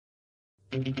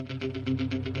Hi,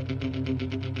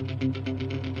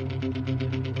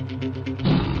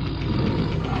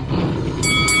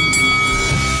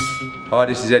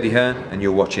 this is ZHANG, and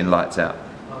you're watching Lights Out.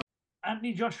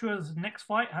 Anthony Joshua's next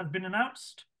fight has been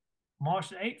announced.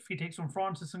 March the 8th, he takes on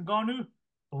Francis Ngannou.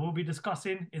 But we'll be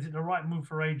discussing, is it the right move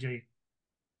for AJ?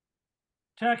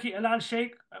 Turkey Alal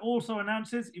Sheikh also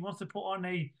announces he wants to put on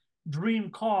a dream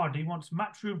card. He wants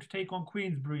Matchroom to take on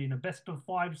Queensberry in a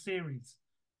best-of-5 series.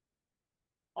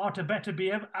 Artur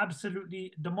Beterbiev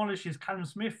absolutely demolishes Callum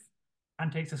Smith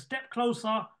and takes a step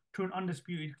closer to an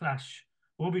undisputed clash.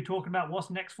 We'll be talking about what's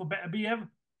next for Beterbiev,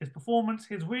 his performance,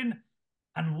 his win,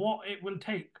 and what it will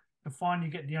take to finally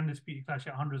get the undisputed clash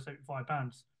at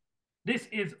 £175. This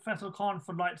is Faisal Khan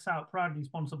for Lights Out, proudly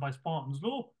sponsored by Spartans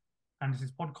Law. And this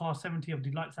is podcast 70 of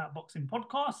the Lights Out Boxing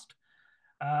podcast.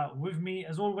 With me,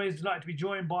 as always, delighted to be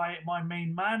joined by my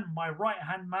main man, my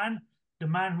right-hand man, the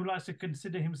man who likes to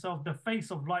consider himself the face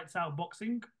of Lights Out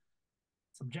Boxing.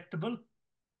 Subjectable.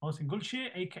 Mohsin Gulshir,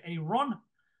 a.k.a. Ron.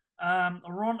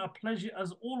 Ron, a pleasure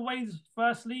as always.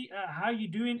 Firstly, how are you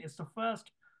doing? It's the first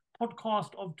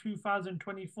podcast of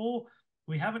 2024.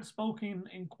 We haven't spoken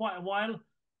in quite a while.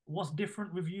 What's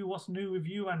different with you? What's new with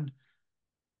you? And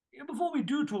before we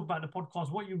do talk about the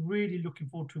podcast, what are you really looking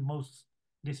forward to most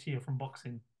this year from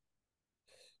boxing?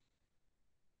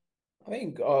 I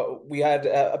think we had,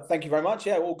 thank you very much.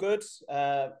 Yeah, all good.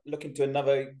 Looking to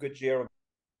another good year of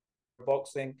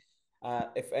boxing.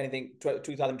 If anything,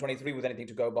 2023 was anything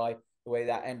to go by, the way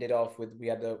that ended off with, we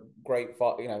had a great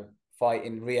fight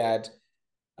in Riyadh,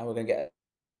 and we're going to get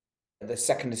the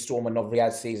second installment of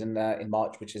Riyadh season in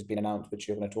March, which has been announced, which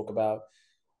you're going to talk about.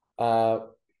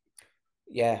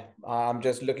 Yeah, I'm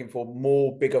just looking for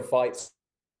more bigger fights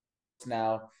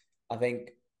now. I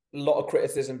think a lot of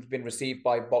criticism has been received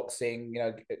by boxing,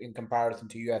 in comparison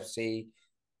to UFC.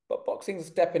 But boxing's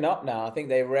stepping up now. I think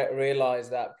they realize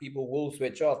that people will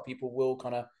switch off. People will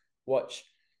kind of watch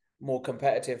more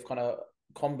competitive kind of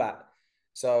combat.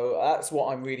 So that's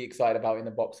what I'm really excited about in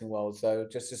the boxing world. So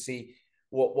just to see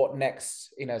what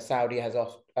next, Saudi has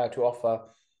to offer,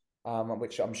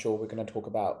 which I'm sure we're going to talk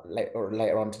about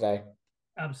later on today.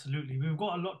 Absolutely. We've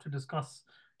got a lot to discuss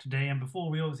today. And before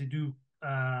we obviously do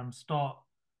start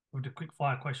with the quick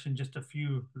fire question, just a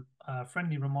few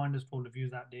friendly reminders for all the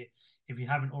viewers out there. If you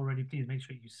haven't already, please make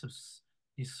sure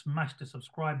you smash the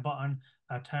subscribe button,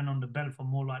 turn on the bell for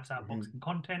more Lights Out boxing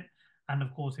content. And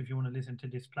of course, if you want to listen to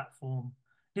this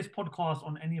podcast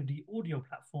on any of the audio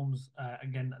platforms,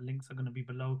 again, links are going to be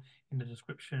below in the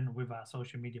description with our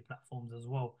social media platforms as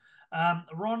well.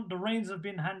 Ron, the reins have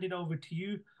been handed over to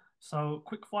you. So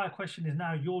quick fire question is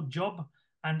now your job.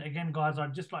 And again, guys,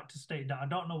 I'd just like to state that I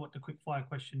don't know what the quick fire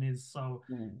question is. So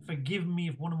forgive me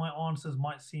if one of my answers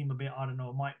might seem a bit, I don't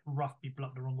know, might rough people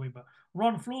up the wrong way. But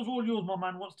Ron, floor's all yours, my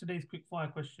man. What's today's quick fire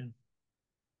question?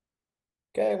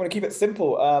 Okay, I'm going to keep it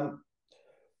simple.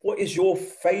 What is your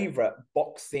favorite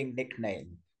boxing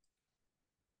nickname?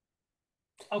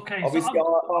 Okay, obviously,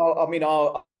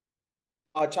 our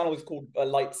channel is called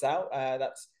Lights Out.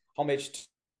 That's homage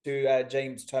to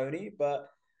James Toney, but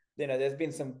there's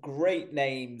been some great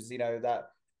names, that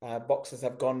boxers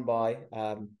have gone by.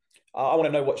 I want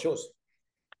to know what's yours.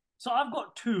 So I've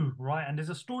got two, right? And there's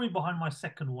a story behind my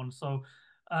second one. So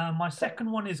my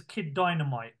second one is Kid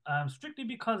Dynamite, strictly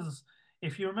because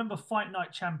if you remember Fight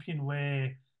Night Champion,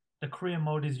 where the career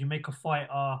mode is you make a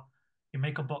fighter, you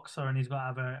make a boxer, and he's got to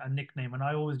have a nickname. And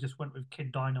I always just went with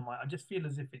Kid Dynamite. I just feel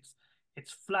as if it's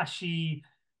flashy,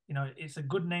 it's a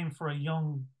good name for a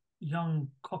young,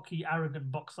 cocky,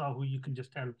 arrogant boxer who you can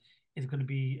just tell is going to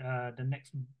be the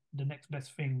next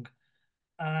best thing.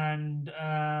 And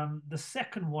the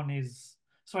second one is,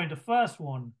 sorry, the first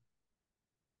one.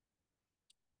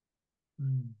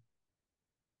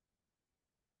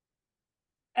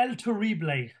 El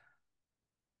Terrible.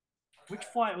 Which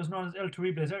fight was known as El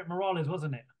Terrible? It's Eric Morales,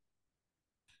 wasn't it?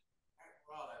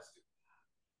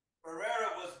 Pereira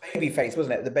was babyface,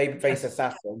 wasn't it? The babyface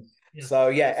assassin. Yes. So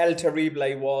yeah, El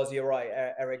Terrible was, you're right,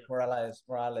 Eric Morales.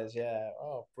 Yeah.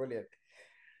 Oh, brilliant.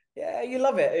 Yeah, you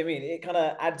love it. I mean, it kind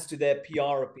of adds to their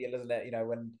PR appeal, isn't it?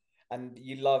 And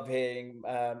you love hearing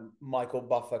Michael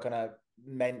Buffer kind of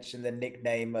mention the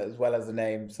nickname as well as the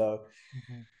name. So,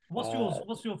 what's yours?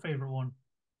 What's your favorite one?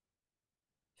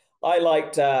 I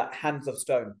liked Hands of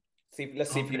Stone.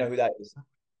 Let's see if you know who that is.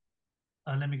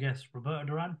 Let me guess, Roberto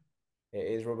Duran. It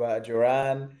is Roberto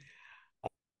Duran.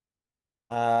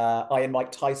 Iron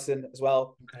Mike Tyson as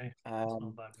well. Okay, that's not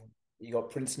a bad one. You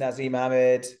got Prince Nazim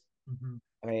Ahmed.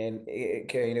 I mean,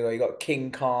 you got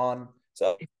King Khan.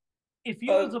 So, if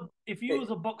you was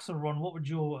a boxer, Ron, what would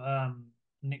your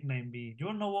nickname be? Do you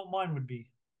want to know what mine would be?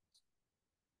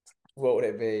 What would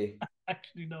it be?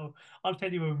 Actually, no. I'll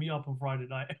tell you when we meet up on Friday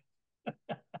night.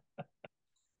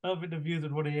 I don't think the viewers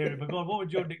would want to hear it. But God, what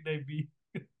would your nickname be?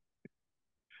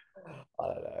 I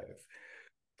don't know.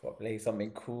 Probably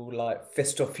something cool like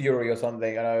Fist of Fury or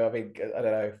something. I know. I mean, I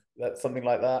don't know. That's something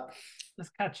like that. It's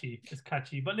catchy. It's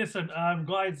catchy. But listen,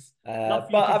 guys, love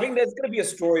for you But to I get. think there's going to be a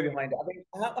story behind it. I think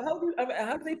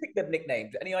how do they pick their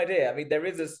nicknames? Any idea? I mean, there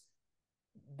is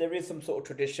some sort of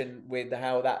tradition with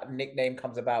how that nickname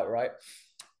comes about, right?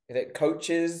 Is it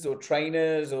coaches or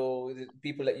trainers or is it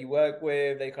people that you work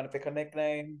with? They kind of pick a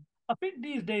nickname. I think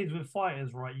these days with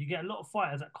fighters, right, you get a lot of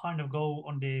fighters that kind of go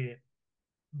on their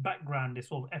background, this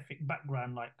sort of epic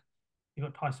background. Like you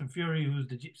got Tyson Fury, who's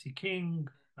the Gypsy King.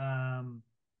 Yeah,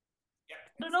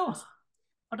 I don't makes know. sense.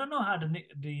 I don't know how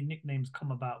the nicknames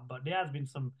come about, but there has been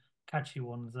some catchy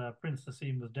ones. Prince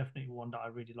Nassim was definitely one that I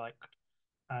really liked,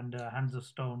 and Hands of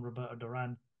Stone, Roberto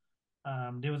Duran.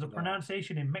 There was a Yeah.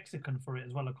 pronunciation in Mexican for it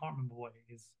as well. I can't remember what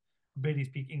it is. I barely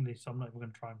speak English, so I'm not even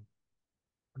going to try and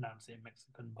pronounce it in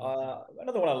Mexican. But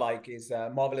Another one I like is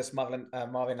Marvin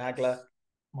Hagler,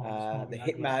 Marvin the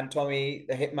Hagler. Hitman Tommy,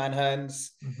 the Hitman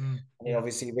Hearns. I mean, Yeah.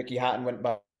 obviously Ricky Hatton went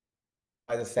by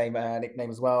the same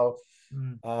nickname as well.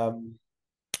 Mm. Um,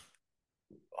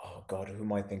 oh God, who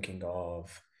am I thinking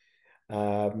of?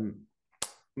 Um,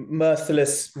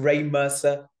 Merciless Ray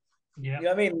Mercer. Yeah. You know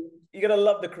what I mean? You gotta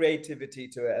love the creativity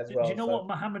to it as Do you well. know So what?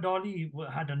 Muhammad Ali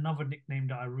had another nickname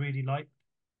that I really liked,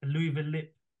 the Louisville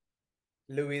Lip.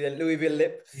 Louis, the Louisville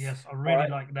Lips. Yes, I All really right.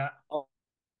 like that. I'm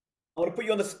going to put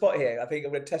you on the spot here. I think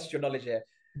I'm going to test your knowledge here.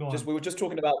 Go Just on. we were just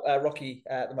talking about Rocky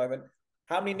at the moment.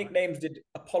 How many All right. nicknames did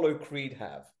Apollo Creed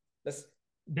have? Let's.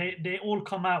 They all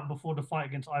come out before the fight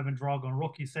against Ivan Drago. And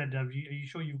Rocky said, are you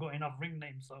sure you've got enough ring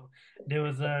names?" So there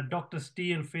was Dr.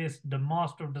 Steel Fist, the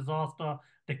Master of Disaster,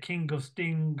 the King of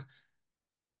Sting,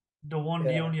 the one,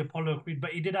 the Yeah, only Apollo Creed.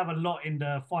 But he did have a lot in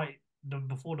the fight,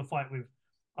 before the fight with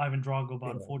Ivan Drago. But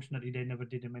yeah. unfortunately, they never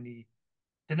did him any.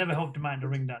 They never helped him out in the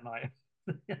ring that night.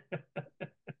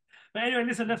 But anyway,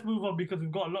 listen, let's move on because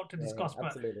we've got a lot to Yeah, discuss. But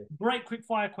absolutely. great quick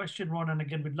fire question, Ron. And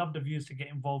again, we'd love the viewers to get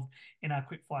involved in our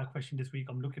quick fire question this week.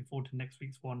 I'm looking forward to next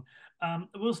week's one.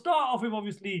 We'll start off with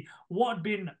obviously what had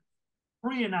been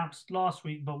pre-announced last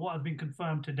week, but what has been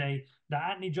confirmed today, that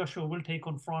Anthony Joshua will take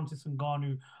on Francis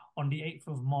Ngannou on the 8th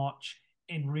of March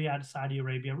in Riyadh, Saudi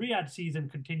Arabia. Riyadh season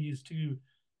continues to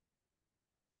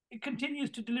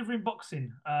deliver in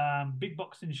boxing. Big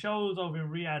boxing shows over in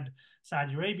Riyadh,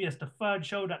 Saudi Arabia. It's the third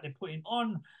show that they're putting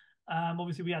on.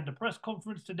 Obviously, we had the press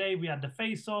conference today. We had the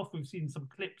face-off. We've seen some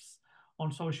clips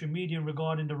on social media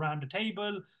regarding the round the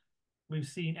table. We've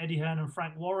seen Eddie Hearn and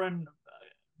Frank Warren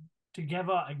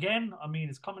together again. I mean,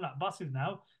 it's coming like buses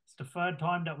now. It's the third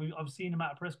time that I've seen them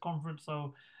at a press conference.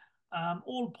 So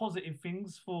all positive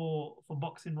things for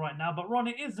boxing right now. But Ron,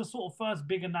 it is the sort of first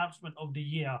big announcement of the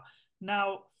year.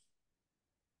 Now,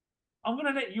 I'm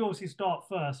going to let you obviously start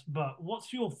first, but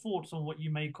what's your thoughts on what you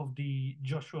make of the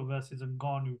Joshua versus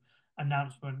Ngannou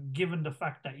announcement, given the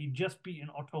fact that he just beaten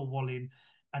Otto Wallin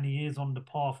and he is on the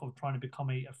path of trying to become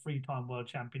a three-time world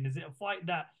champion? Is it a fight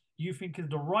that you think is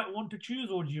the right one to choose,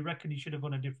 or do you reckon he should have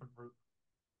gone a different route?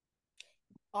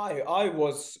 I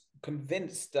was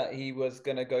convinced that he was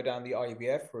going to go down the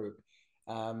IBF route,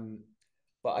 um,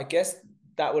 but I guess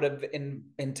that would have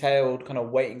entailed kind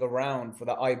of waiting around for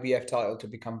the IBF title to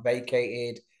become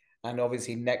vacated, and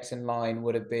obviously next in line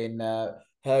would have been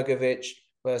Hergovich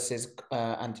versus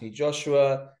Anthony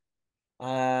Joshua.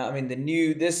 I mean,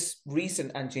 this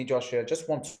recent Anthony Joshua just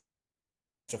wants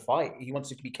to fight. He wants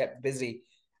to be kept busy.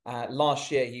 Last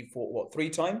year, he fought what, three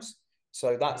times?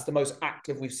 So Yeah. that's the most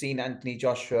active we've seen Anthony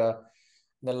Joshua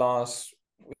in the last,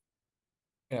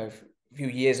 few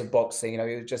years of boxing.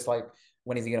 It was just like,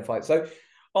 when is he going to fight? So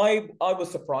I was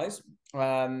surprised.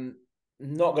 Not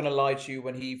going to lie to you,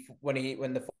 when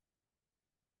the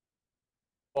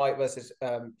fight versus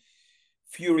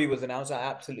Fury was announced, I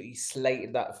absolutely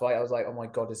slated that fight. I was like, oh my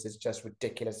God, this is just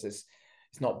ridiculous. It's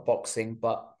not boxing,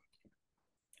 but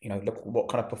look what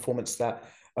kind of performance that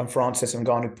Francis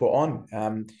Ngannou put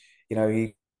on.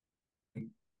 He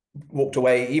walked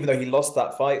away, even though he lost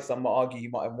that fight. Some might argue he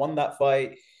might have won that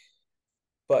fight,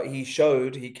 but he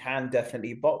showed he can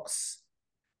definitely box.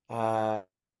 So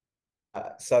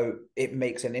it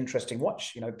makes an interesting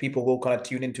watch. People will kind of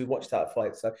tune in to watch that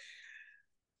fight. So,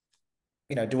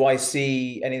 do I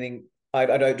see anything? I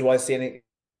don't. Do I see any?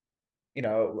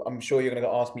 I'm sure you're going to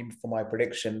ask me for my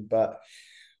prediction, but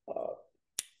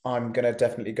I'm going to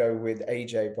definitely go with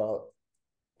AJ. But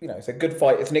it's a good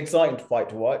fight. It's an exciting fight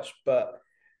to watch, but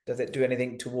does it do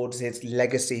anything towards his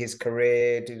legacy, his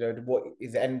career? What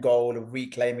is the end goal of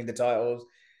reclaiming the titles?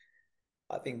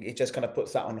 I think it just kind of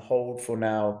puts that on hold for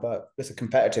now, but it's a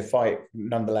competitive fight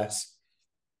nonetheless.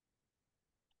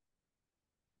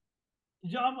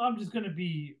 Yeah, I'm just going to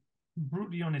be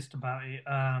brutally honest about it.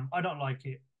 I don't like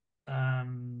it.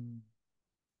 Um,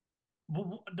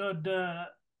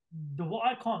 the what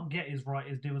I can't get is right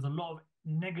is there was a lot of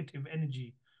negative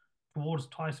energy towards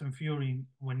Tyson Fury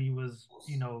when he was,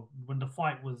 when the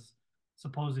fight was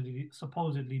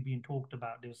supposedly being talked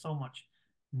about. There was so much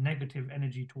negative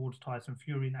energy towards Tyson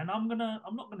Fury, and I'm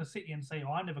not gonna sit here and say,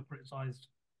 oh, I never criticized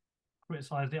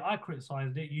it. I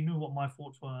criticized it. You knew what my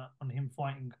thoughts were on him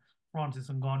fighting Francis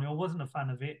Ngannou. I wasn't a fan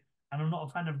of it, and I'm not a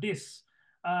fan of this.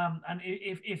 And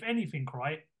if anything,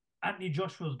 right, Anthony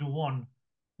Joshua's the one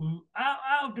who,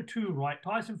 out of the two, right,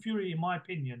 Tyson Fury, in my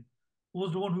opinion,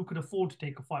 was the one who could afford to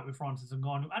take a fight with Francis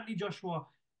Ngannou. Anthony Joshua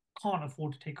can't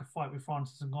afford to take a fight with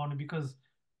Francis Ngannou because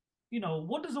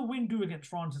what does a win do against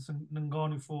Francis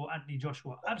Ngannou for Anthony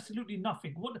Joshua? Absolutely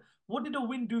nothing. What did a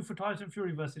win do for Tyson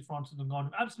Fury versus Francis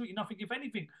Ngannou? Absolutely nothing. If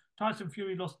anything, Tyson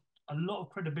Fury lost a lot of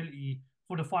credibility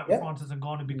for the fight with Francis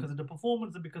Ngannou because of the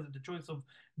performance and because of the choice of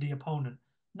the opponent.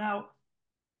 Now,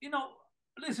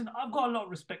 listen, I've got a lot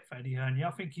of respect for Eddie Hearn. Yeah,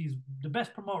 I think he's the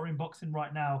best promoter in boxing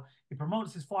right now. He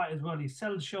promotes his fight as well. He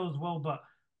sells shows well, but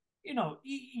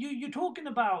you're talking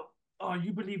about, oh,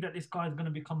 you believe that this guy is going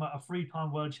to become a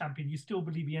three-time world champion. You still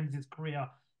believe he ends his career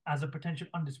as a potential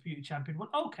undisputed champion. Well,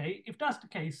 okay, if that's the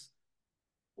case,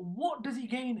 what does he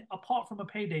gain apart from a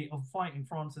payday of fighting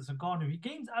Francis Ngannou? He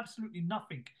gains absolutely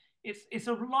nothing. It's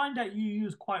a line that you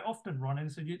use quite often, Ron, and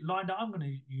it's a line that I'm going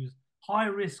to use. High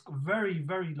risk, very,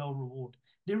 very low reward.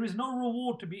 There is no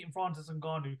reward to beating Francis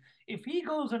Ngannou. If he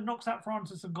goes and knocks out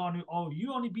Francis Ngannou, oh,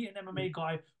 you only beat an MMA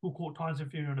guy who caught Tyson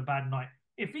Fury on a bad night.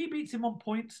 If he beats him on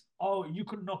points, oh, you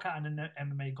could knock out an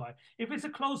MMA guy. If it's a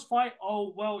close fight,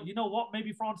 oh, well, you know what?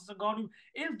 Maybe Francis Ngannou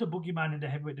is the boogeyman in the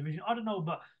heavyweight division. I don't know,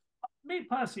 but me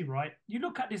personally, right? You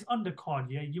look at this undercard,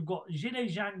 yeah. You've got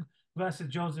ZHANG versus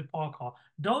Joseph Parker.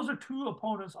 Those are two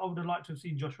opponents I would have liked to have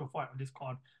seen Joshua fight on this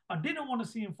card. I didn't want to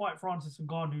see him fight Francis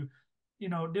Ngannou.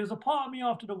 There's a part of me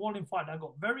after the Wallin fight that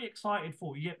got very excited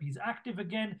for. Yep, he's active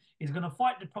again. He's going to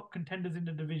fight the top contenders in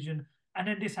the division. And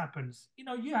then this happens.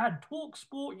 You had Talk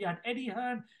Sport, you had Eddie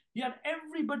Hearn, you had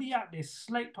everybody out there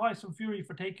slate Tyson Fury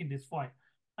for taking this fight.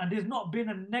 And there's not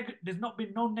been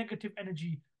no negative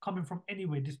energy coming from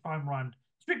anywhere this time round,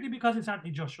 strictly because it's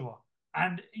Anthony Joshua.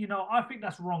 And I think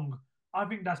that's wrong. I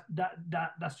think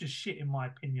that's just shit in my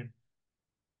opinion.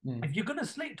 If you're gonna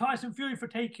slate Tyson Fury for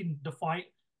taking the fight,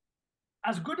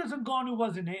 as good as Ngannou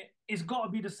was in it, it's got to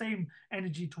be the same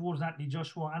energy towards Anthony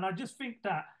Joshua. And I just think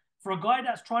that for a guy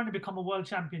that's trying to become a world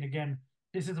champion again,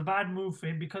 this is a bad move for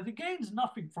him because he gains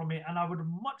nothing from it. And I would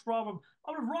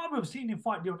rather have seen him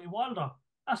fight Deontay Wilder.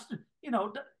 That's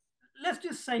let's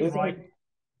just say, right.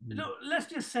 Let's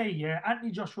just say, yeah,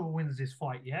 Anthony Joshua wins this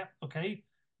fight, yeah, okay.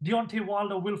 Deontay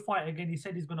Wilder will fight again. He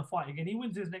said he's going to fight again. He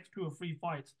wins his next 2 or 3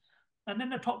 fights. And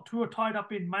then the top 2 are tied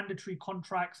up in mandatory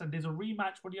contracts and there's a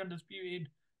rematch for the undisputed.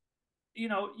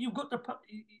 You've got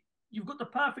the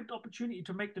perfect opportunity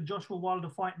to make the Joshua Wilder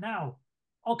fight now.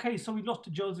 Okay, so he lost to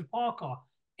Joseph Parker.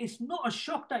 It's not a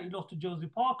shock that he lost to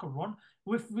Joseph Parker, Ron.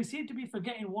 We seem to be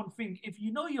forgetting one thing. If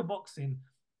you know your boxing,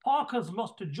 Parker's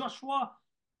lost to Joshua,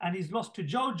 and he's lost to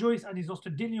Joe Joyce, and he's lost to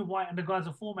Dillian White, and the guy's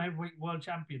a former heavyweight world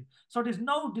champion. So there's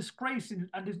no disgrace and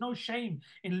there's no shame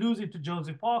in losing to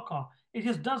Joseph Parker. It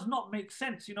just does not make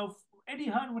sense. Eddie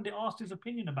Hearn, when they asked his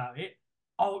opinion about it,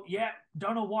 oh yeah,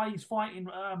 don't know why he's fighting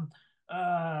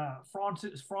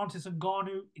Francis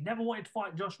Ngannou. He never wanted to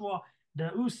fight Joshua.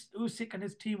 The Usyk and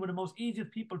his team were the most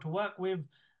easiest people to work with.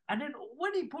 And then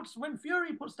when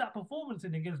Fury puts that performance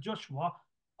in against Joshua,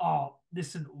 oh,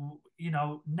 listen,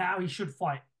 now he should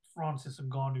fight Francis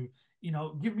Ngannou.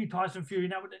 Give me Tyson Fury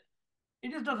now.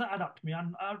 It just doesn't add up to me.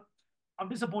 I'm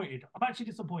disappointed. I'm actually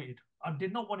disappointed. I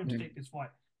did not want him to take this fight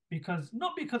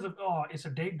not because of it's a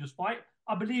dangerous fight.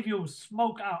 I believe he'll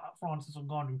smoke out Francis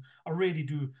Ngannou. I really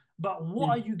do. But what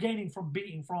are you gaining from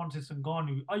beating Francis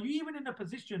Ngannou? Are you even in a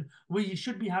position where you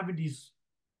should be having these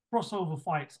crossover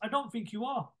fights? I don't think you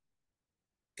are.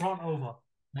 Run over.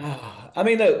 I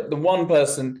mean, the one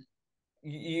person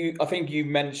I think you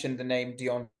mentioned the name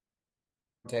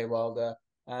Deontay Wilder.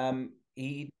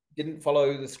 He didn't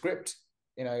follow the script.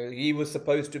 He was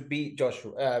supposed to beat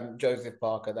Joseph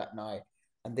Parker that night,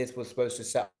 and this was supposed to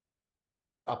set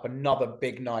up another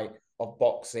big night of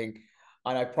boxing.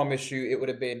 And I promise you, it would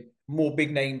have been more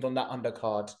big names on that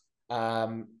undercard.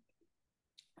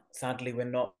 Sadly, we're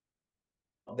not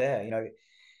there. I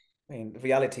mean, the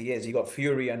reality is you got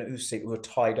Fury and Usyk who are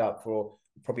tied up for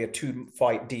probably a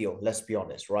 2-fight deal. Let's be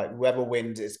honest, right? Whoever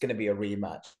wins, it's going to be a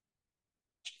rematch.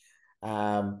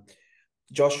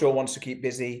 Joshua wants to keep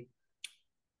busy.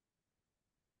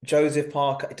 Joseph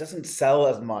Parker, it doesn't sell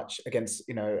as much against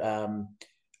against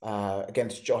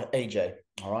AJ.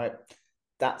 All right,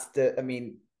 that's the. I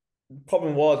mean, the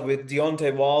problem was with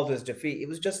Deontay Wilder's defeat. It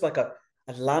was just like a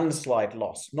landslide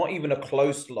loss, not even a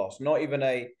close loss, not even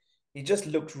a. He just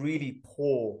looked really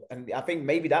poor, and I think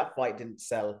maybe that fight didn't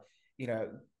sell.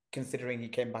 Considering he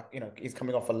came back, he's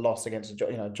coming off a loss against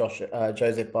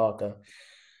Joseph Parker.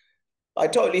 I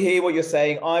totally hear what you're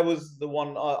saying. I was the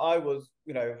one. I was,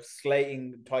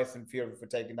 slating Tyson Fury for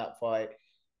taking that fight.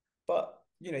 But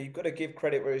you've got to give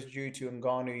credit where it's due to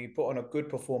Ngannou. He put on a good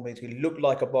performance. He looked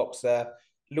like a boxer.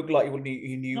 Looked like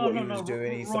he knew what he was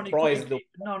doing. He surprised the.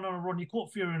 Ron, you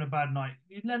caught Fury in a bad night.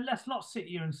 Let's not sit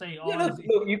here and say, yeah,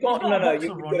 look, you can't. No,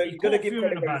 you got to give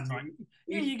Fury in a bad night.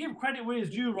 Yeah, you give credit where it's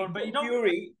due, Ron, but you don't.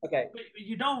 Fury, okay. But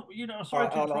you don't. Sorry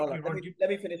to interrupt you, Ron. Let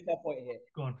me finish my point here.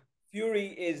 Go on. Fury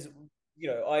is,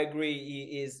 I agree.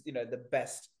 He is, the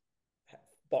best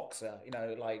boxer.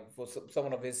 Like for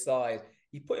someone of his size,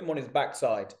 he put him on his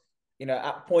backside.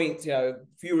 At points,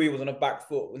 Fury was on a back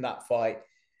foot in that fight.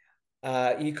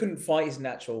 He couldn't fight his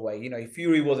natural way.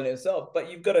 Fury wasn't himself. But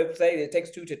you've got to say it takes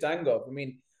two to tango. I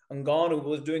mean, Ngannou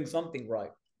was doing something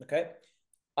right. Okay,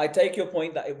 I take your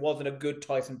point that it wasn't a good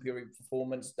Tyson Fury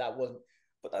performance. That wasn't.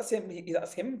 But that's him.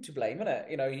 That's him to blame, isn't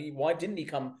it? Why didn't he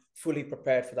come fully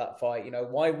prepared for that fight?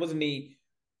 Why wasn't he,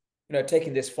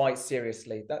 taking this fight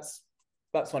seriously? That's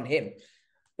on him.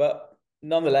 But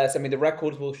nonetheless, I mean, the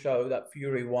records will show that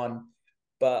Fury won.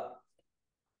 But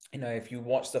if you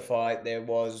watch the fight, there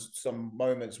was some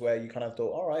moments where you kind of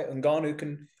thought, all right, Ngannou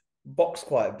can box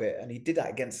quite a bit, and he did that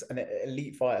against an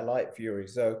elite fighter like Fury.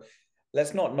 So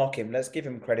let's not knock him. Let's give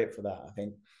him credit for that, I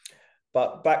think.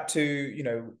 But back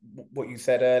to, what you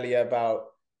said earlier about,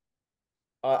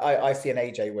 I see an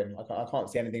AJ win. I can't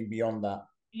see anything beyond that.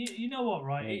 You know what,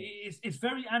 right? It's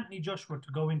very Anthony-Joshua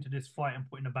to go into this fight and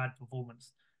put in a bad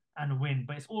performance and win.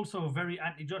 But it's also very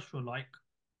Anthony-Joshua-like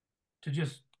to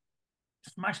just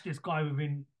smash this guy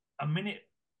within a minute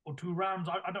or 2 rounds.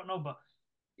 I don't know, but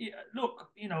look,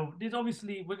 there's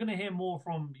obviously, we're going to hear more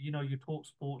from, your Talk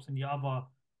Sports and your other,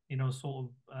 sort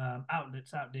of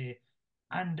outlets out there.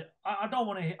 And I don't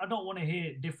want to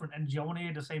hear different energy. I want to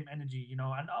hear the same energy, And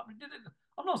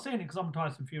I'm not saying it because I'm a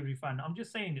Tyson Fury fan. I'm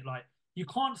just saying it like you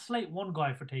can't slate one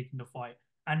guy for taking the fight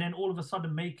and then all of a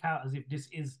sudden make out as if this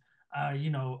is,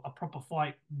 a proper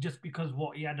fight just because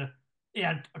he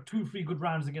had 2-3 good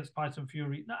rounds against Tyson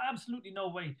Fury. No, absolutely no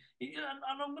way.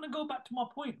 And I'm going to go back to my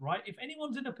point, right? If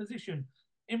anyone's in a position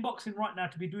in boxing right now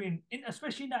to be doing,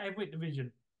 especially in that heavyweight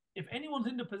division, if anyone's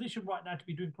in the position right now to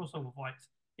be doing crossover fights,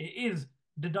 it is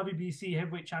the WBC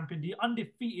heavyweight champion, the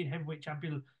undefeated heavyweight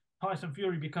champion Tyson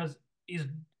Fury, because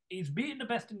he's beaten the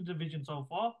best in the division so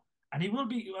far, and he will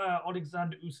beat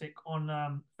Alexander Usyk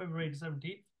on February the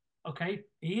 17th. Okay,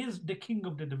 he is the king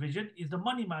of the division. He's the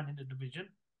money man in the division.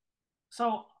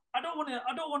 So I don't want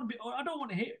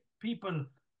to hear people.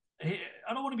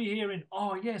 I don't want to be hearing,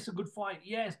 oh yeah, it's a good fight.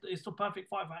 Yes, it's the perfect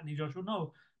fight for Anthony Joshua.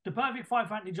 No, the perfect fight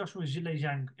for Anthony Joshua is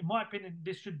ZHANG. In my opinion,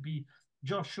 this should be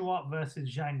Joshua versus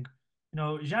ZHANG.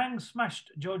 ZHANG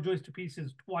smashed Joe Joyce to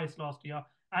pieces twice last year.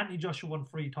 Anthony Joshua won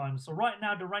 3 times. So right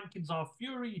now the rankings are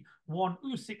Fury 1,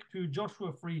 Usyk 2,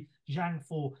 Joshua 3, ZHANG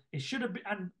 4. It should have been,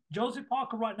 and Joseph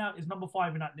Parker right now is number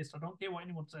 5 in that list. I don't care what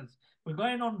anyone says. We're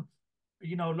going on,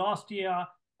 last year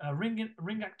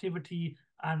ring activity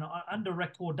and under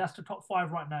record. That's the top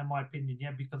 5 right now in my opinion.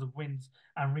 Yeah, because of wins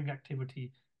and ring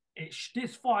activity.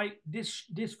 This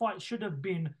fight should have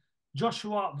been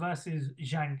Joshua versus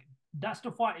ZHANG. That's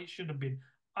the fight it should have been.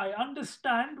 I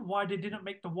understand why they didn't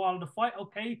make the Wilder fight.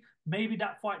 Okay, maybe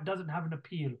that fight doesn't have an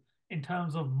appeal in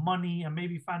terms of money, and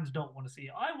maybe fans don't want to see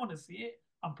it. I want to see it.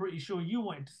 I'm pretty sure you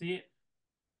wanted to see it.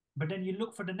 But then you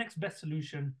look for the next best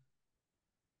solution,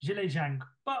 ZHANG.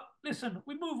 But listen,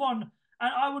 we move on,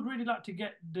 and I would really like to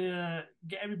get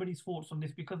everybody's thoughts on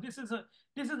this, because this is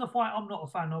a fight I'm not a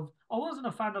fan of. I wasn't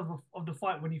a fan of the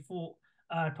fight when he fought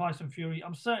Tyson Fury.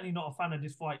 I'm certainly not a fan of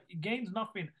this fight. It gains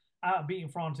nothing out of beating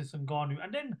Francis Ngannou.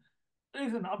 And then,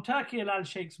 listen, I'm Turki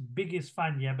Al-Sheikh's biggest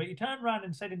fan, yeah, but he turned around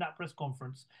and said in that press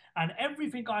conference, and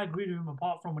everything I agreed with him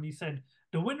apart from when he said,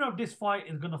 the winner of this fight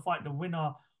is going to fight the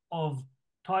winner of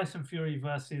Tyson Fury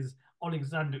versus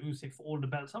Alexander Usyk for all the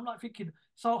belts. I'm like thinking,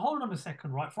 so hold on a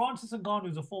second, right? Francis Ngannou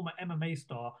is a former MMA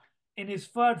star. In his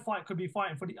 3rd fight, could be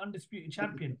fighting for the undisputed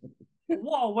champion.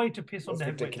 What a way to piss on the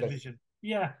heavyweight division.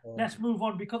 Yeah, let's move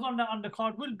on, because on that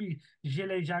undercard will be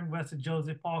ZHANG versus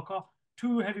Joseph Parker.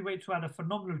 2 heavyweights who had a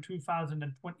phenomenal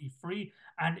 2023.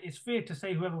 And it's fair to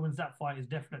say whoever wins that fight is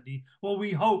definitely, well,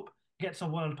 we hope, gets a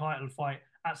world title fight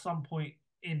at some point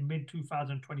in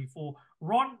mid-2024.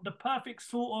 Ron, the perfect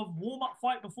sort of warm-up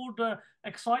fight before the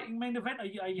exciting main event. Are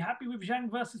you happy with Zhang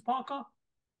versus Parker?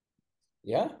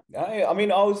 Yeah, I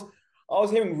mean, I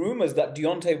was hearing rumors that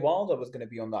Deontay Wilder was going to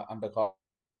be on that undercard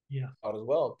Yeah. as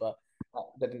well, but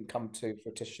that didn't come to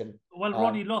fruition. Well,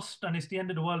 Ronnie lost, and it's the end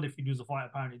of the world if he loses a fight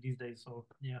apparently these days. So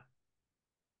yeah.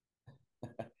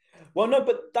 Well, no,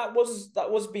 but that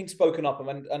was being spoken up,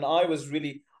 and I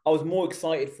was more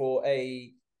excited for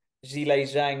a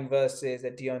Zhang versus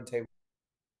a Deontay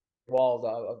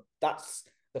Wilder. That's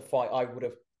the fight I would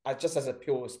have, just as a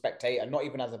pure spectator, not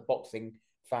even as a boxing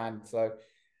fan. So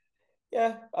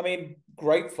yeah, I mean,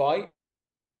 great fight.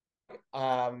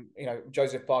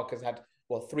 Joseph Parker's had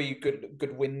three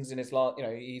good wins in his last.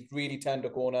 He's really turned a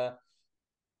corner,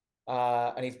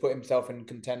 and he's put himself in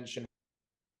contention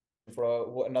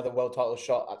for another world title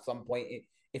shot at some point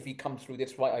if he comes through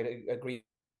this fight. I agree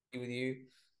with you.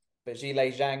 But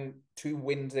Zhang, 2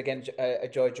 wins against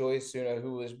Joe Joyce,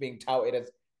 who was being touted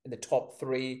as in the top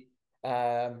 3.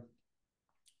 How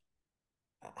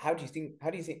do you see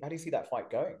that fight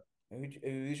going?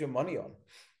 Who's your money on?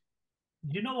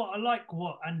 You know what? I like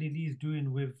what Andy Lee's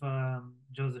doing with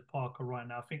Joseph Parker right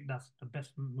now. I think that's the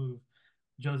best move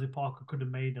Joseph Parker could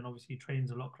have made, and obviously he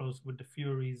trains a lot closer with the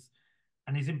Furies,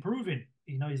 and he's improving.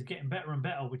 He's getting better and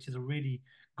better, which is a really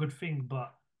good thing.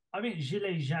 But I think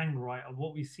Zhang, right, of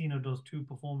what we've seen of those 2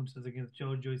 performances against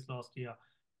Joe Joyce last year,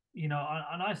 and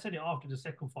I said it after the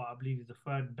second fight, I believe he's the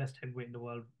 3rd best heavyweight in the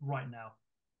world right now,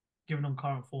 given on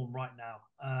current form right now.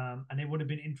 And it would have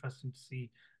been interesting to see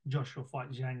Joshua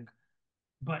fight Zhang.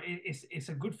 But it's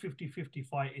a good 50-50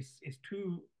 fight. It's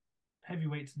 2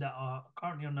 heavyweights that are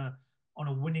currently on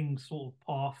a winning sort of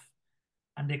path,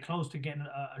 and they're close to getting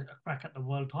a crack at the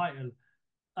world title.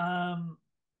 But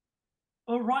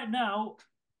right now,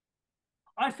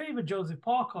 I favor Joseph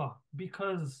Parker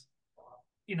because,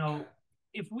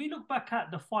 if we look back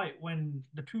at the fight when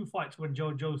the 2 fights when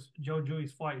Joe Joyce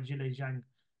fight Zhang,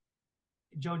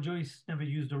 Joe Joyce never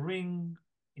used a ring.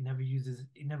 He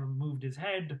never moved his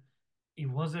head. He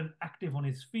wasn't active on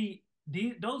his feet.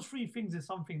 Those 3 things is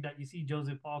something that you see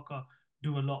Joseph Parker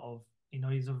do a lot of.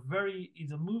 He's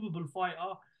a movable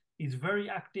fighter. He's very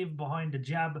active behind the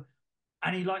jab,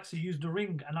 and he likes to use the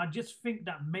ring. And I just think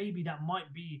that maybe that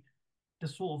might be the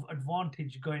sort of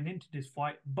advantage going into this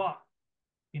fight. But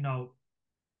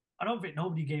I don't think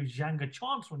nobody gave Zhang a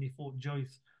chance when he fought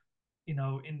Joyce.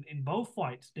 In both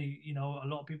fights, a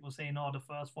lot of people saying, "Oh, the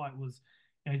first fight was,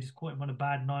 just caught him on a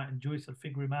bad night, and Joyce would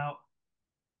figure him out."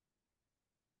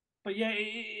 But yeah,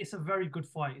 it's a very good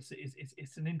fight.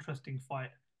 It's an interesting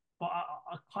fight. But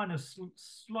I kind of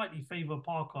slightly favor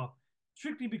Parker,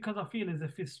 strictly because I feel as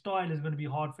if his style is going to be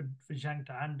hard for Zhang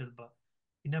to handle. But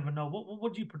you never know.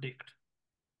 What do you predict?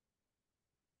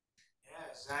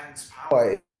 Yeah, Zhang's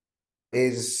power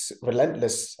is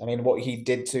relentless. I mean, what he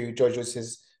did to Jojo's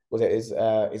his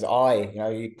eye.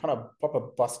 He kind of proper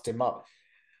busted him up.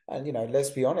 And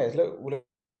let's be honest. Look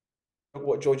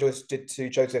what Jojo did to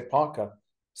Joseph Parker.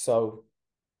 So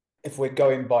if we're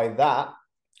going by that,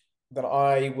 then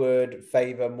I would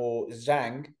favor more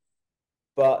Zhang.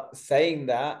 But saying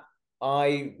that,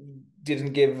 I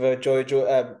didn't give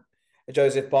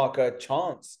Joseph Parker a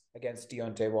chance against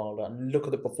Deontay Wilder. And look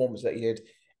at the performance that he did.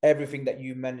 Everything that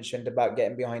you mentioned about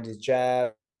getting behind his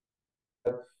jab,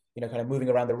 kind of moving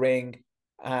around the ring,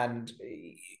 and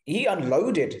he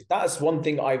unloaded. That's one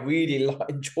thing I really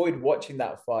enjoyed watching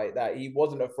that fight. That he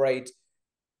wasn't afraid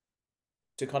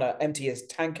to kind of empty his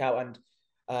tank out, and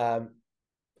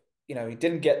he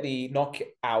didn't get the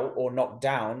knockout or knocked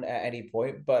down at any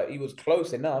point, but he was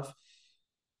close enough.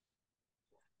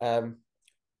 That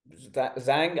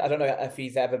Zhang, I don't know if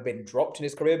he's ever been dropped in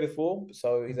his career before,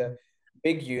 so he's a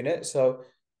big unit. So,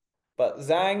 but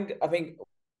Zhang, I think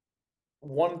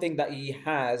one thing that he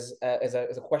has as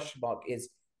a question mark is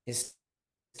his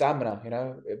stamina.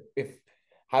 If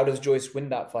how does Joyce win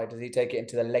that fight? Does he take it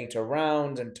into the later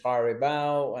rounds and tire him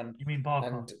out? And You mean Parker?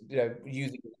 And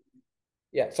using,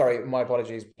 yeah, sorry, my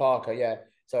apologies, Parker. Yeah.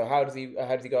 So how does he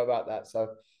go about that? So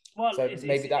Well,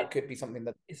 maybe that could be something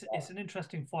that it's an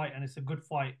interesting fight, and it's a good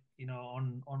fight.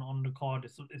 On the card,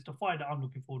 it's the fight that I'm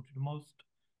looking forward to the most.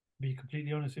 To be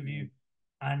completely honest with you,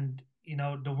 and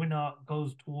the winner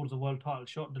goes towards a world title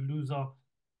shot. The loser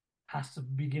has to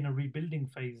begin a rebuilding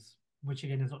phase, which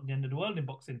again is not the end of the world in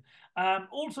boxing.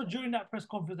 Also, during that press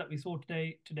conference that we saw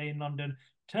today in London,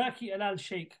 Turki Al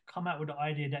Sheikh come out with the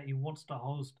idea that he wants to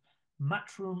host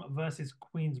Matchroom versus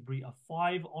Queensberry, a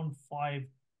 5-on-5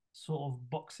 sort of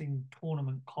boxing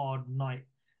tournament card night.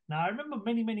 Now, I remember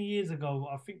many years ago,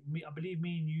 I believe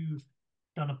me and you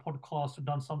done a podcast or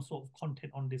done some sort of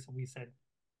content on this, and we said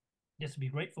This would be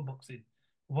great for boxing.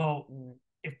 Well,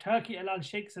 if Turkey Al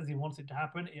Sheikh says he wants it to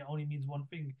happen, it only means one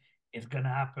thing: it's going to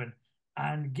happen.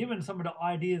 And given some of the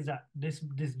ideas that this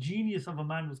genius of a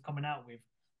man was coming out with,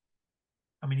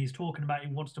 I mean, he's talking about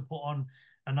he wants to put on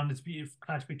an undisputed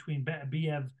clash between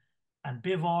Beterbiev and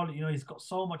Bivol. You know, he's got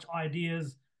so much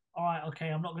ideas. All right, okay,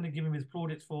 I'm not going to give him his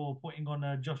plaudits for putting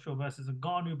on Joshua versus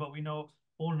Ngannou, but we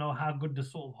all know how good the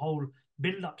sort of whole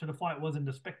build up to the fight was and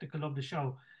the spectacle of the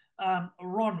show.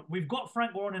 Ron, we've got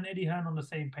Frank Warren and Eddie Hearn on the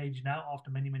same page now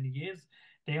after many, many years.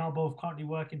 They are both currently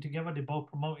working together. They're both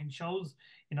promoting shows.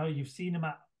 You know, you've seen them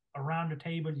around the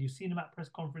table. You've seen them at press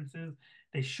conferences.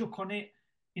 They shook on it.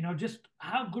 You know, just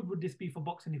how good would this be for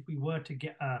boxing if we were to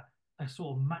get a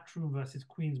sort of Matchroom versus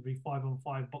Queensberry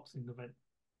 5-on-5 boxing event?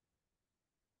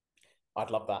 I'd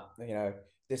love that. You know,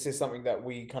 this is something that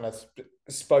we kind of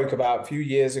spoke about a few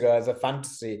years ago as a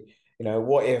fantasy. You know,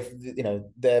 what if, you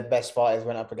know, their best fighters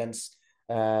went up against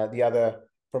the other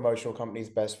promotional company's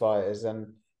best fighters,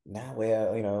 and now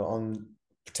we're, you know, on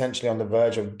potentially on the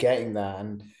verge of getting that.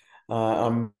 And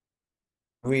I'm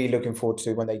really looking forward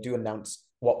to when they do announce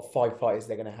what 5 fighters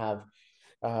they're going to have.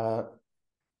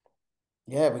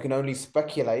 Yeah, we can only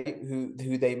speculate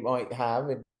who they might have.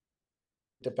 It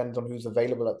depends on who's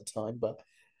available at the time, but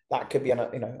that could be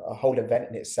a whole event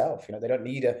in itself. You know, they don't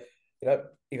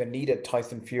even need a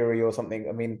Tyson Fury or something.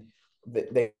 I mean,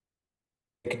 they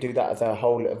could do that as a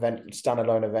whole event,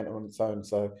 standalone event on its own.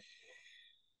 So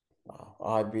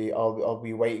I'll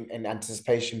be waiting in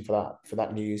anticipation for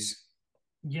that news.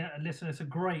 Yeah, listen, it's a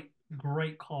great,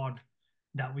 great card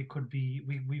that we could be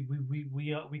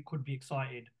we could be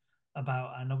excited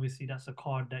about, and obviously that's a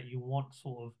card that you want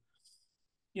sort of,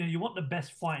 you know, you want the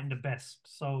best fight in the best.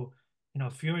 So, you know,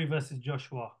 Fury versus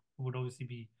Joshua would obviously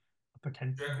be a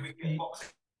potential.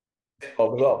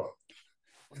 Oh, well.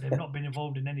 They've not been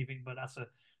involved in anything, but that's a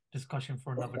discussion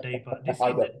for another day. But this,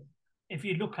 if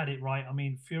you look at it right, I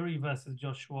mean, Fury versus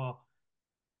Joshua,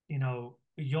 you know,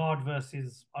 Yard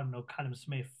versus, I don't know, Callum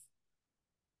Smith.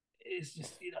 It's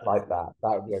just, you know, Like that.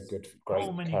 That would be a great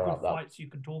so many pair good up. That. fights you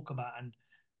can talk about. And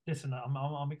listen,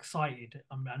 I'm excited,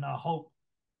 and I hope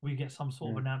we get some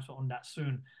sort of announcement on that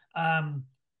soon.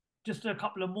 Just a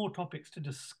couple of more topics to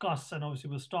discuss, and obviously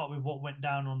we'll start with what went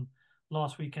down on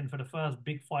last weekend for the first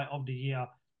big fight of the year,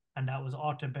 and that was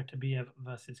Artur Beterbiev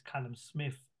versus Callum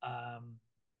Smith. A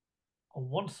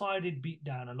one-sided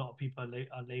beatdown. A lot of people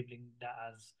are labeling that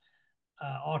as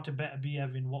Artur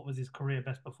Beterbiev in what was his career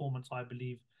best performance, I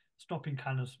believe, stopping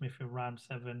Callum Smith in round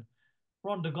 7.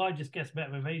 Ron, the guy just gets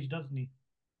better with age, doesn't he?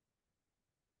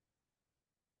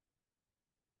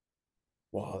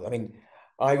 Wow. I mean,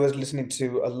 I was listening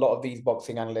to a lot of these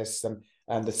boxing analysts and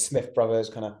the Smith brothers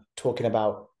kind of talking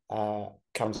about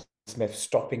Callum Smith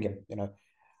stopping him, you know,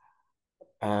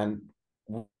 and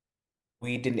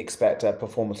we didn't expect a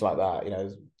performance like that. You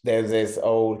know, there's this a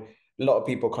lot of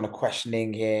people kind of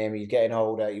questioning him. He's getting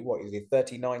older. What is he,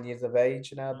 39 years of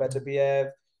age now,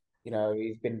 Beterbiev? You know,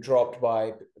 he's been dropped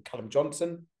by Callum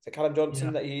Johnson. So Callum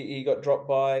Johnson that he got dropped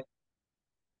by.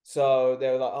 So they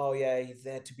were like, oh yeah, he's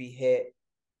there to be hit.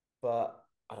 But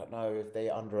I don't know if they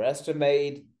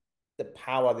underestimate the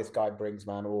power this guy brings,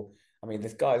 man. Or I mean,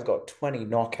 this guy's got 20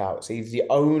 knockouts. He's the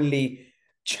only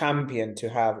champion to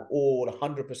have all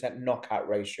 100% knockout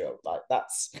ratio. Like,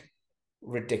 that's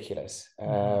ridiculous.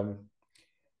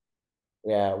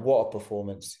 Yeah, what a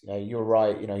performance. You know, you're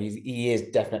right. You know, he is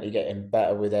definitely getting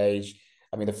better with age.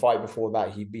 I mean, the fight before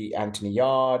that, he beat Anthony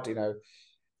Yard. You know,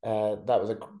 that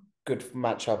was a good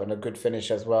matchup and a good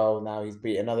finish as well. Now he's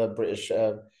beat another British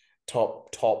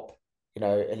top, you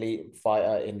know, elite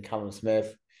fighter in Callum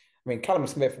Smith. I mean, Callum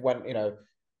Smith went, you know,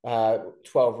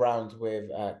 12 rounds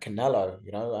with Canelo,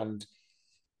 you know,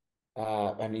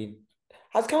 and he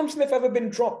has Callum Smith ever been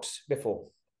dropped before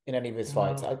in any of his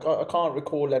fights? I can't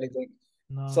recall anything.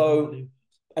 No, so,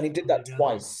 and he did that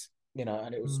twice, you know,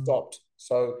 and it was stopped.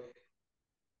 So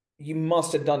you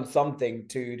must have done something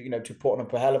to, you know, to put on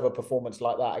a hell of a performance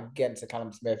like that against a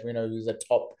Callum Smith, you know, who's a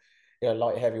top, you know,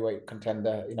 light heavyweight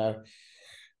contender. You know,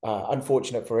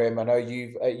 unfortunate for him. I know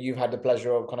you've had the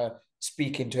pleasure of kind of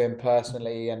speaking to him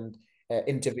personally and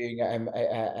interviewing him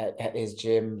at his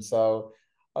gym. So,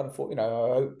 you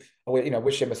know, I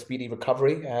wish him a speedy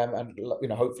recovery. And you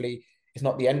know, hopefully it's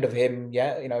not the end of him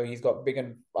yet. You know, he's got big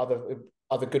and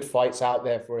other good fights out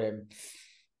there for him.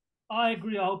 I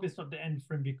agree. I hope it's not the end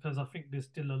for him, because I think there's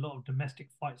still a lot of domestic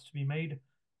fights to be made.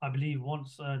 I believe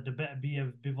once the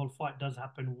Beterbiev Bivol fight does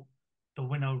happen, the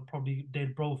winner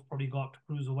they'd both probably go up to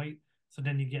cruiserweight. So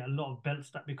then you get a lot of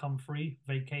belts that become free,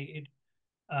 vacated.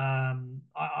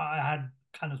 I had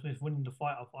Callum Smith winning the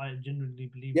fight off. I genuinely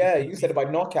believed it Yeah, was going you to said be. it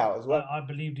by knockout as well. I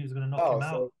believed he was going to knock him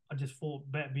out. So I just thought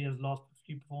Beterbiev's last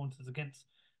few performances against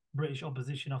British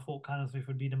opposition, I thought Callum Smith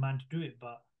would be the man to do it.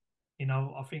 But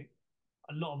I think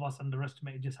a lot of us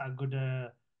underestimated just how good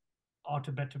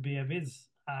Artur Beterbiev is,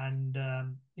 and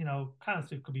Callum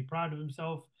Smith could be proud of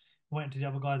himself. Went into the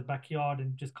other guy's backyard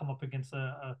and just come up against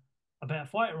a better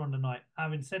fighter on the night.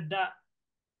 Having said that,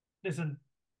 listen,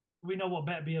 we know what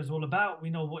Beterbiev is all about. We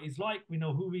know what he's like. We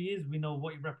know who he is. We know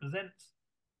what he represents.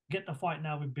 Get the fight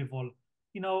now with Bivol.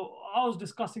 I was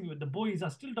discussing with the boys. I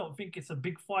still don't think it's a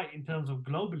big fight in terms of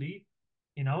globally,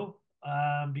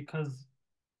 because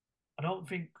I don't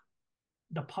think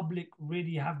the public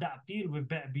really have that appeal with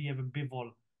Beterbiev and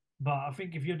Bivol. But I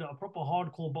think if you're a proper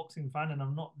hardcore boxing fan, and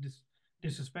I'm not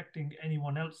disrespecting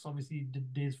anyone else, obviously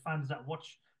there's fans that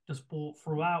watch the sport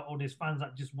throughout, or there's fans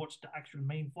that just watch the actual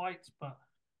main fights. But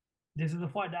this is a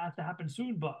fight that has to happen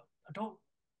soon. But I don't.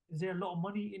 Is there a lot of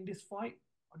money in this fight?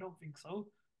 I don't think so.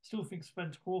 Still think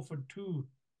Spence Crawford 2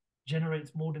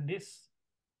 generates more than this.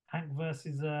 Hank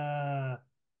versus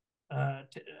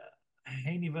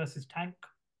Haney versus Tank.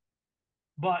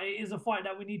 But it is a fight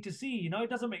that we need to see. It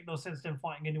doesn't make no sense them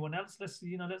fighting anyone else. Let's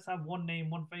have one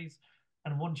name, one face,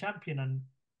 and one champion, and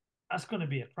that's going to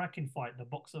be a cracking fight. The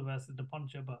boxer versus the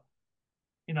puncher. But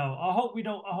I hope we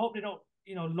don't. I hope they don't.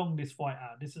 Long this fight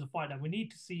out. This is a fight that we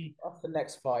need to see. that's the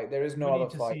next fight. There is no We other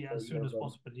need to fight see it as soon as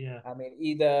possible. Yeah. I mean,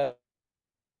 either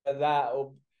that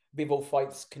or Bivol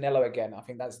fights Canelo again. I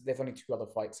think there's only two other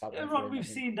fights out there. Yeah, Ron, we've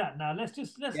seen that now. Let's seen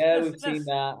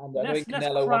that, and I let's think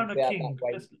Canelo crown won't a be at king.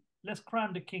 that weight. Let's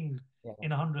crown the king Yeah.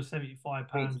 in 175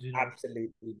 pounds.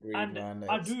 Absolutely agreed, And man.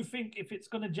 I do think if it's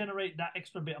going to generate that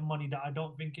extra bit of money that I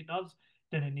don't think it does,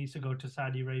 then it needs to go to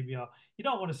Saudi Arabia. You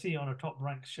don't want to see it on a top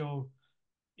ranked show.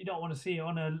 You don't want to see it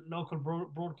on a local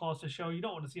broadcaster show. You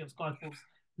don't want to see it on Sky Sports.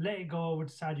 Let it go over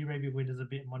to Saudi Arabia where there's a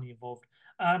bit of money involved.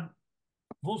 We've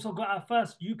also got our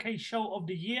first UK show of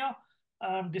the year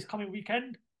this coming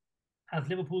weekend as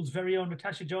Liverpool's very own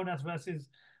Natasha Jonas versus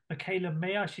Michaela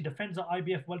Mayer. She defends her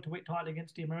IBF welterweight title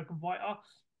against the American fighter.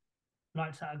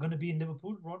 Lights are going to be in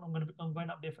Liverpool. Ron, I'm going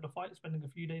up there for the fight, spending a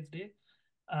few days there.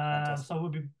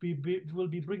 So we'll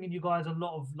be bringing you guys a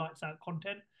lot of lights out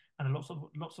content and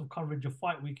lots of coverage of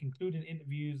fight week, including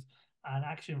interviews and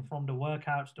action from the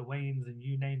workouts, the weigh-ins, and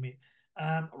you name it.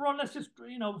 Ron, let's just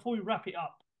before we wrap it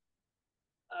up,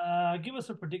 give us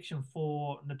a prediction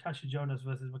for Natasha Jonas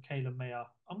versus Michaela Mayer.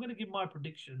 I'm going to give my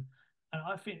prediction, and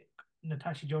I think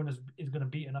Natasha Jonas is going to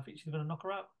beat her, and I think she's going to knock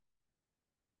her out.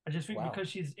 I just think because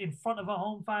she's in front of her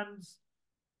home fans,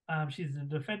 she's the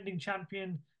defending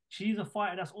champion. She's a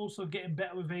fighter that's also getting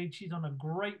better with age. She's on a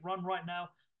great run right now.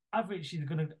 I think she's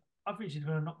gonna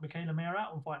knock Michaela Mayer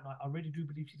out on fight night. I really do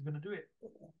believe she's gonna do it.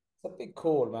 It's a big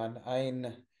call, man. I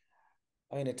mean,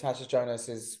 Natasha Jonas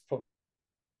is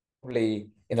probably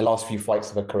in the last few fights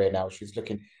of her career now. She's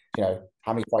looking,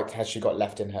 how many fights has she got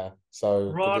left in her?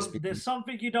 So Ron, there's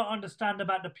something you don't understand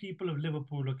about the people of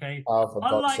Liverpool, okay? for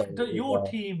Unlike your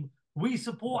team, we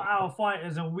support our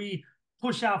fighters and we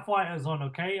push our fighters on,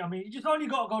 okay? I mean, you just only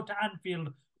got to go to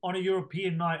Anfield on a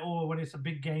European night or when it's a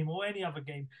big game or any other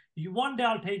game. One day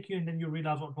I'll take you and then you'll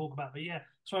realize what I'm talking about. But yeah,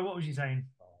 sorry, what was you saying?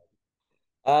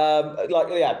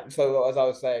 So as I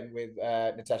was saying with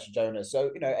Natasha Jonas,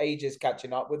 so age is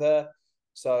catching up with her.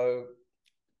 So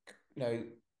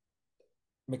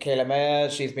Michaela Mayer,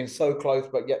 she's been so close,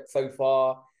 but yet so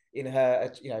far in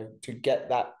her, to get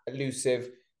that elusive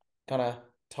kind of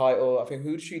title. I think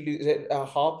who did she lose? Is it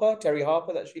Terry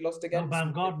Harper that she lost against? No,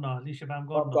 Baumgardner, Alicia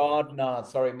Baumgardner. Baumgardner,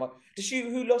 sorry.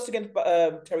 Who lost against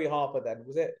Terry Harper then?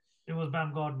 Was it? It was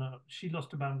Baumgardner. She lost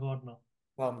to Baumgardner.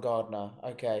 Baumgardner,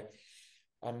 okay.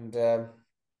 And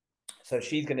so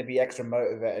she's going to be extra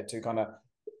motivated to kind of,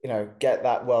 get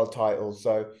that world title.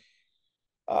 So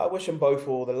I wish them both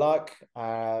all the luck.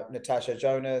 Natasha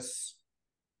Jonas,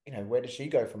 where does she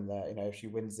go from there? If she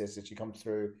wins this, if she comes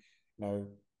through,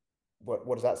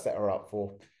 what does that set her up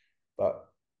for? But,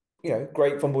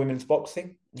 great for women's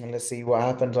boxing. And let's see what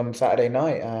happens on Saturday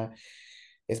night.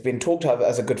 It's been talked of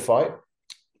as a good fight.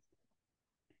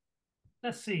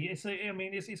 Let's see.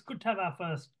 It's good to have our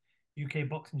first UK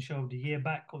boxing show of the year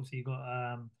back. Obviously, you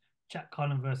got Jack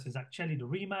Cullen versus Zach Chelly, the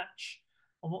rematch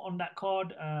on that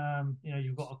card.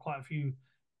 You've got quite a few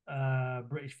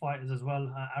British fighters as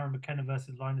well. Aaron McKenna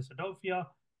versus Linus Adofia.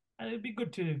 And it'd be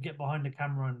good to get behind the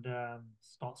camera and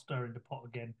start stirring the pot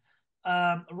again.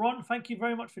 Ron, thank you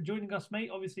very much for joining us, mate.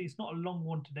 Obviously, it's not a long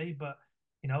one today, but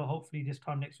hopefully this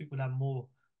time next week we'll have more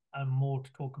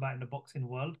to talk about in the boxing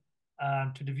world.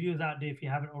 To the viewers out there, if you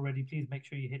haven't already, please make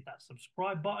sure you hit that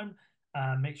subscribe button.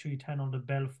 Make sure you turn on the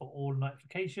bell for all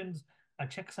notifications.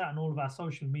 Check us out on all of our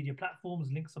social media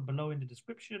platforms. Links are below in the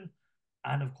description.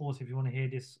 And of course, if you want to hear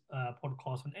this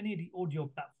podcast on any of the audio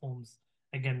platforms,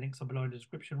 again, links are below in the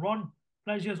description. Ron,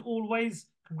 pleasure as always.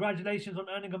 Congratulations on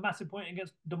earning a massive point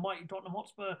against the mighty Tottenham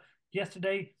Hotspur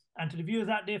yesterday. And to the viewers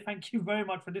out there, thank you very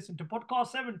much for listening to podcast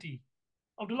 70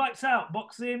 of the Lights Out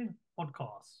Boxing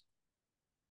Podcast.